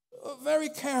 Very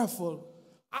careful.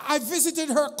 I visited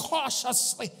her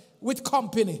cautiously with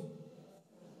company.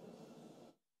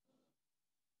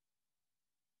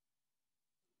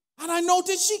 And I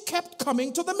noticed she kept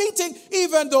coming to the meeting,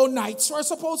 even though nights were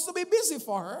supposed to be busy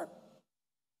for her.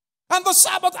 And the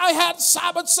Sabbath, I had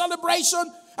Sabbath celebration.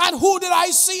 And who did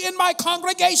I see in my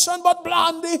congregation but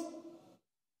Blondie?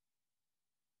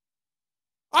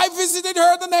 I visited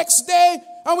her the next day,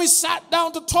 and we sat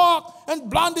down to talk. And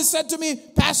Blondie said to me,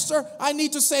 Pastor, I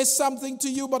need to say something to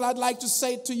you, but I'd like to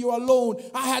say it to you alone.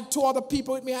 I had two other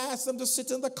people with me. I asked them to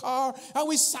sit in the car, and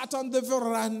we sat on the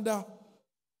veranda.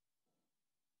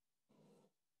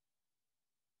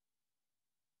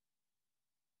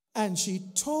 And she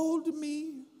told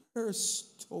me her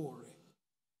story.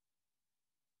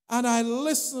 And I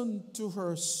listened to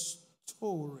her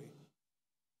story.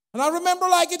 And I remember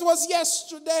like it was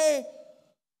yesterday,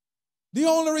 the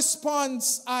only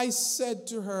response I said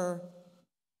to her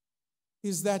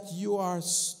is that you are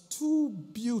too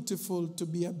beautiful to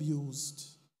be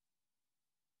abused.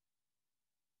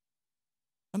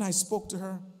 And I spoke to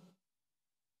her.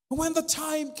 When the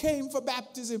time came for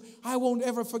baptism, I won't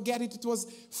ever forget it. It was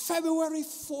February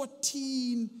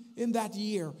 14 in that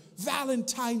year,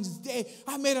 Valentine's Day.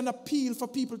 I made an appeal for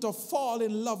people to fall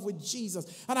in love with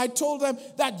Jesus. And I told them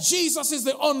that Jesus is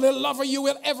the only lover you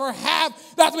will ever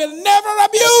have that will never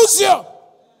abuse you.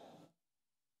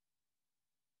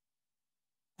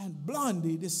 And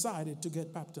Blondie decided to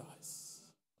get baptized.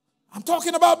 I'm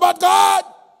talking about but God.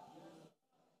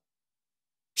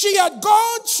 She had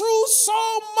gone through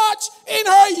so much in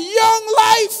her young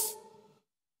life.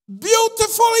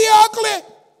 Beautifully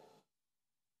ugly.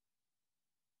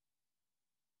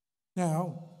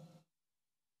 Now,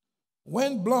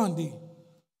 when Blondie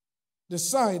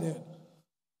decided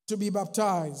to be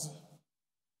baptized,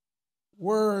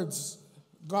 words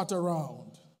got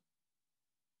around.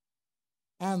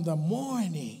 And the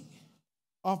morning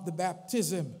of the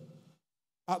baptism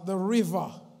at the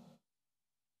river,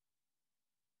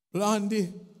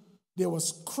 Blondie, there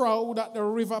was crowd at the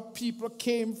river. People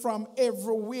came from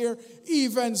everywhere,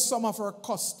 even some of her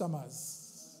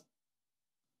customers.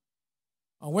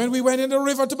 And when we went in the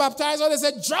river to baptize her, they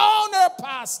said, drown her,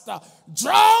 pastor,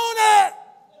 drown her.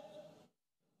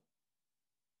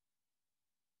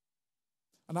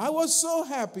 And I was so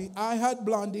happy I had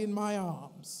Blondie in my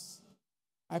arms.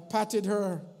 I patted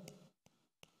her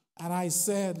and I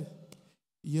said,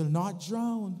 you'll not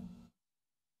drown.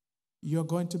 You're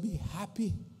going to be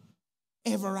happy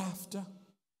ever after.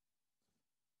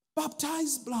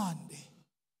 Baptize Blondie.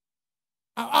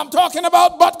 I'm talking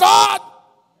about but God.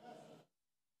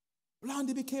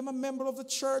 Blondie became a member of the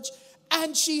church,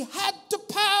 and she had to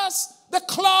pass the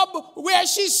club where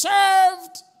she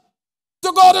served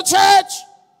to go to church.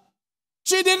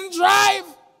 She didn't drive.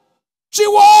 She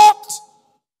walked,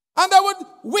 and they would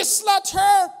whistle at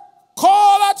her,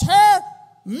 call at her,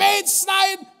 made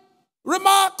snide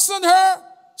remarks on her,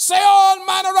 say all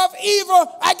manner of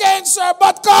evil against her,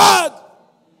 but God.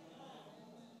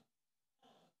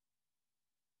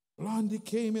 Blondie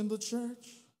came in the church.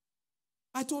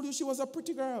 I told you she was a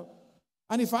pretty girl.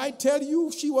 And if I tell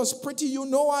you she was pretty, you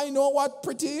know I know what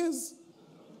pretty is.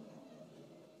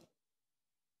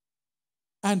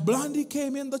 And Blondie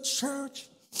came in the church.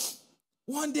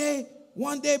 One day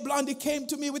Blondie came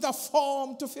to me with a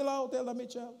form to fill out, Elder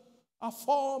Mitchell. A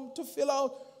form to fill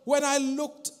out. When I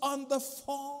looked on the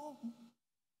form,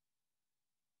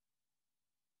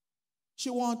 she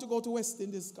wanted to go to West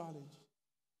Indies College.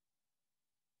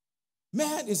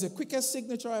 Man, it's the quickest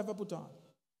signature I ever put on.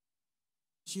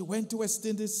 She went to West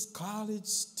Indies College,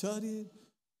 studied,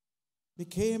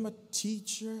 became a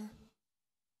teacher.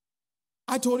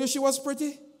 I told you she was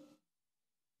pretty.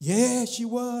 Yeah, she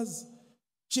was.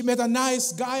 She met a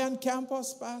nice guy on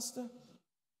campus, Pastor.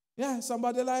 Yeah,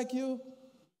 somebody like you.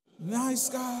 Nice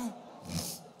guy.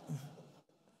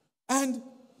 And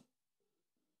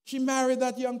she married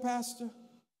that young pastor.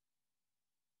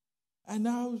 And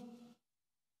now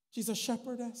she's a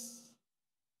shepherdess,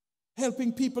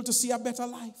 helping people to see a better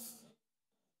life.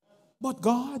 But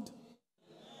God,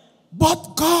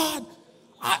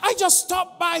 I just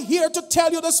stopped by here to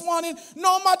tell you this morning,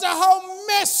 no matter how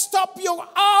messed up you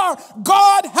are,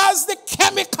 God has the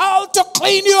chemical to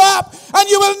clean you up, and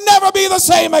you will never be the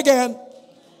same again.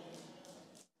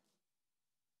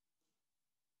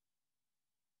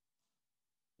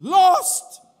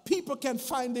 Lost people can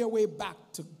find their way back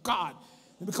to God.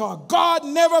 Because God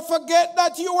never forget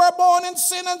that you were born in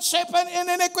sin and shaped in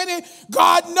iniquity.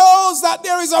 God knows that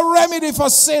there is a remedy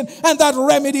for sin, and that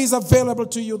remedy is available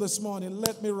to you this morning.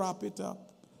 Let me wrap it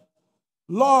up.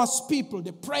 Lost people,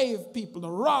 depraved people, the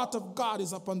wrath of God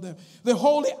is upon them. The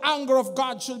holy anger of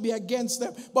God should be against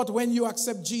them. But when you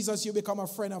accept Jesus, you become a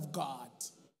friend of God.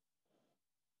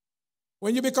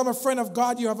 When you become a friend of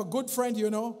God, you have a good friend,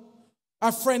 you know.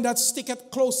 A friend that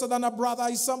sticketh closer than a brother.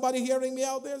 Is somebody hearing me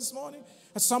out there this morning?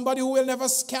 Somebody who will never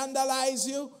scandalize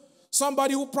you.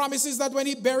 Somebody who promises that when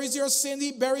he buries your sin,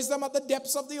 he buries them at the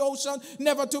depths of the ocean,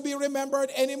 never to be remembered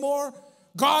anymore.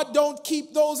 God don't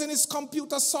keep those in his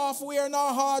computer software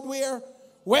nor hardware.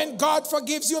 When God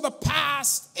forgives you, the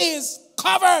past is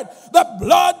covered. The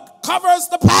blood covers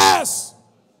the past.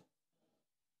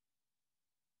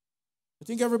 I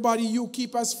think everybody you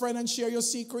keep as friend and share your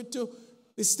secret to,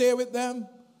 they stay with them.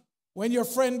 When your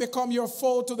friend become your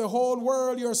foe to the whole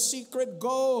world, your secret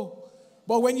go.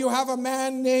 But when you have a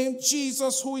man named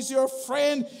Jesus who is your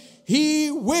friend,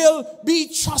 he will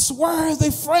be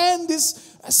trustworthy. Friend,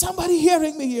 is somebody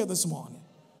hearing me here this morning?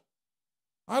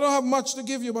 I don't have much to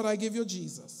give you, but I give you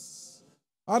Jesus.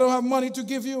 I don't have money to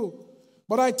give you,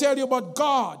 but I tell you about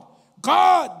God.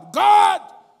 God,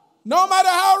 no matter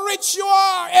how rich you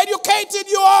are, educated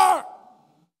you are,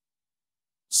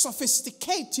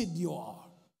 sophisticated you are,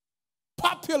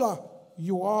 popular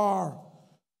you are.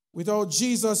 Without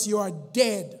Jesus, you are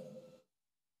dead.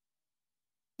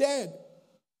 Dead.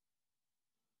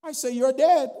 I say you're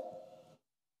dead.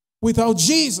 Without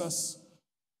Jesus,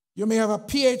 you may have a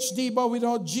PhD, but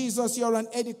without Jesus, you're an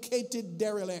educated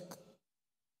derelict.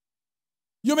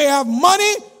 You may have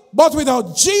money, but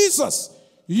without Jesus,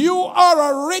 you are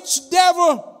a rich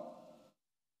devil.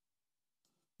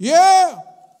 Yeah.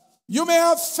 You may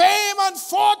have fame and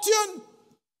fortune,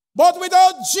 but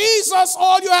without Jesus,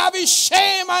 all you have is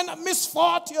shame and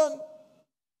misfortune.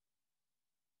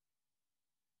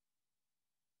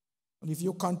 And if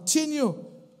you continue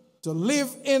to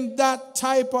live in that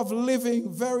type of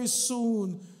living, very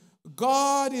soon,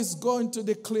 God is going to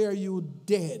declare you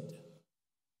dead.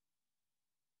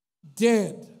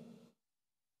 Dead.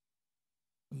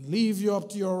 And leave you up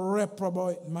to your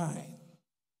reprobate mind.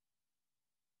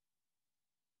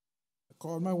 I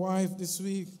called my wife this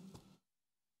week,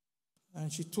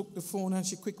 and she took the phone and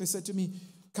she quickly said to me,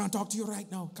 "Can't talk to you right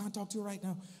now. Can't talk to you right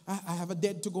now. I have a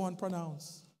dead to go and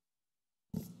pronounce."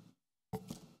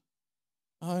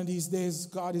 And these days,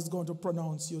 God is going to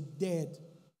pronounce you dead.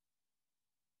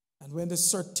 And when the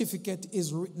certificate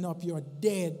is written up, you're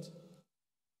dead.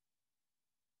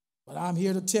 But I'm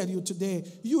here to tell you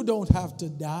today, you don't have to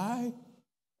die.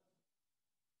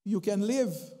 You can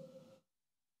live.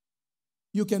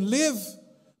 You can live,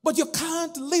 but you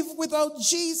can't live without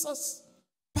Jesus.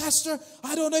 Pastor,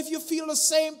 I don't know if you feel the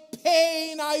same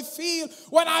pain I feel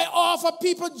when I offer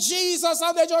people Jesus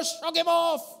and they just shrug him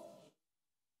off.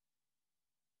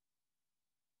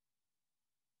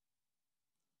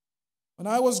 When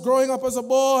I was growing up as a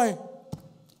boy,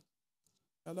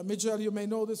 Elder Mitchell, you may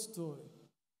know this story.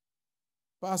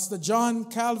 Pastor John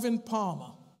Calvin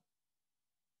Palmer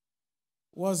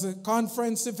was a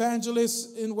conference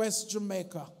evangelist in West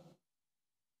Jamaica.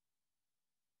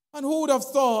 And who would have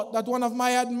thought that one of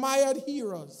my admired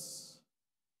heroes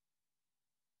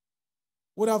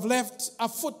would have left a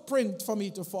footprint for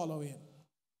me to follow in?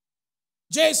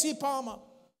 J.C. Palmer,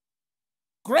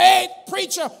 great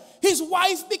preacher. His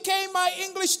wife became my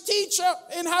English teacher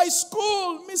in high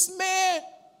school, Miss May.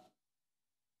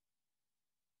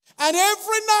 And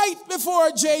every night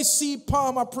before J.C.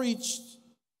 Palmer preached,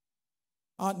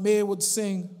 Aunt May would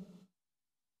sing.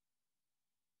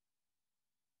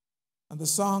 And the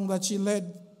song that she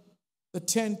led the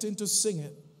tent into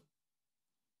singing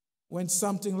went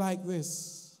something like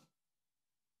this.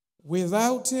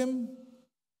 Without him,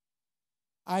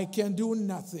 I can do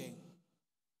nothing.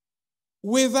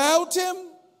 Without him,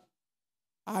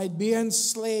 I'd be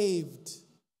enslaved.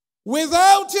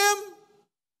 Without him,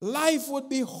 life would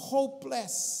be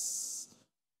hopeless,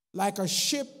 like a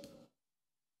ship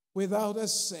without a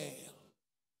sail.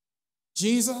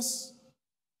 Jesus,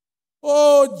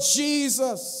 oh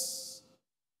Jesus,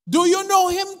 do you know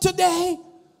him today?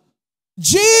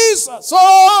 Jesus,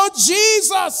 oh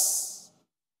Jesus,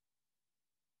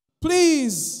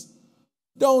 please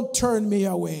don't turn me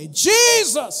away.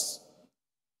 Jesus,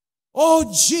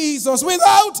 oh Jesus,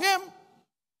 without him,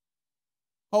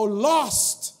 how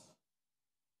lost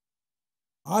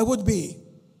I would be.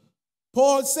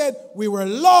 Paul said we were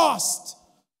lost,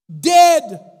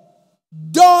 dead,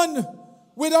 done,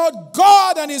 without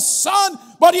God and his Son,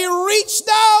 but he reached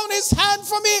down his hand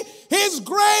for me. His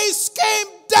grace came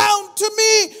down to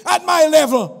me at my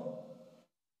level.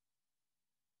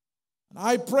 And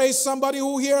I pray somebody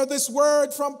who hears this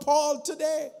word from Paul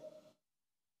today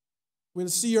will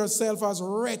see yourself as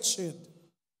wretched,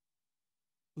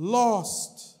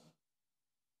 lost,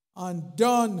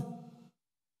 undone,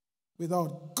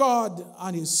 without God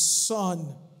and his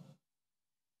Son,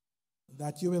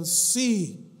 that you will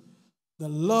see the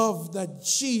love that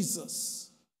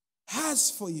Jesus has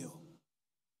for you,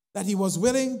 that he was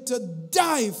willing to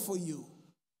die for you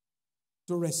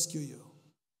to rescue you.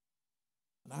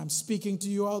 And I'm speaking to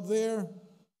you out there.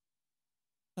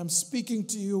 I'm speaking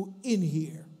to you in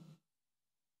here.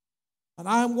 And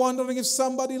I'm wondering if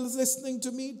somebody is listening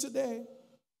to me today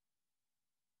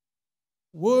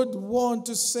would want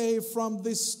to say from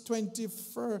this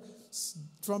 21st,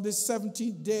 from this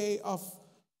 17th day of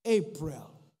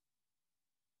April,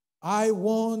 I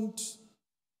want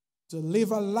to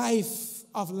live a life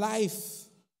of life,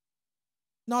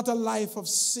 not a life of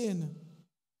sin.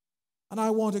 And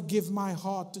I want to give my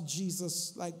heart to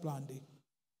Jesus like Blondie.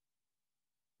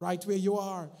 Right where you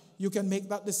are, you can make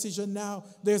that decision now.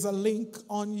 There's a link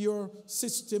on your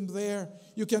system there.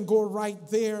 You can go right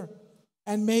there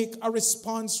and make a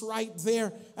response right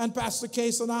there. And Pastor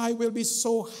Case and I will be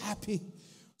so happy,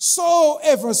 so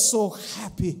ever so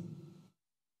happy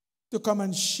to come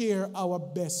and share our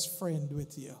best friend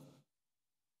with you.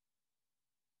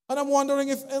 And I'm wondering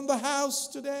if in the house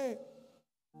today,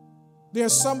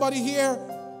 there's somebody here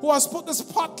who has put the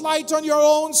spotlight on your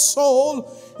own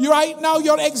soul. Right now,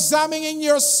 you're examining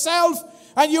yourself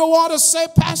and you want to say,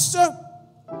 Pastor,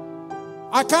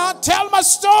 I can't tell my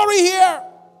story here.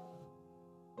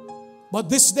 But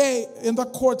this day, in the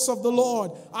courts of the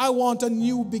Lord, I want a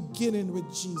new beginning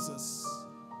with Jesus.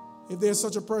 If there's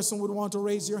such a person who would want to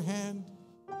raise your hand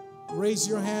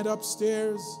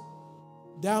upstairs,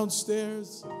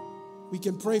 downstairs. We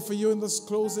can pray for you in this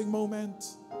closing moment.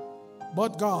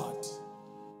 But God,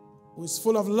 who is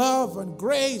full of love and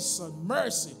grace and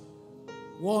mercy,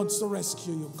 wants to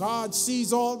rescue you. God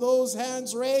sees all those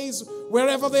hands raised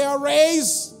wherever they are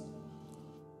raised.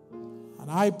 And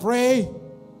I pray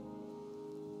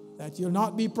that you'll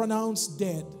not be pronounced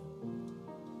dead.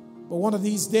 But one of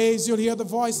these days you'll hear the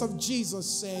voice of Jesus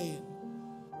saying,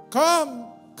 Come,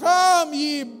 come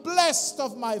ye blessed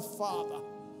of my Father.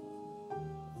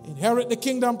 Inherit the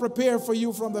kingdom prepared for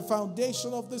you from the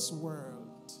foundation of this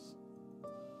world.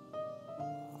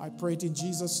 I pray it in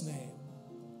Jesus' name.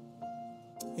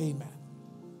 Amen.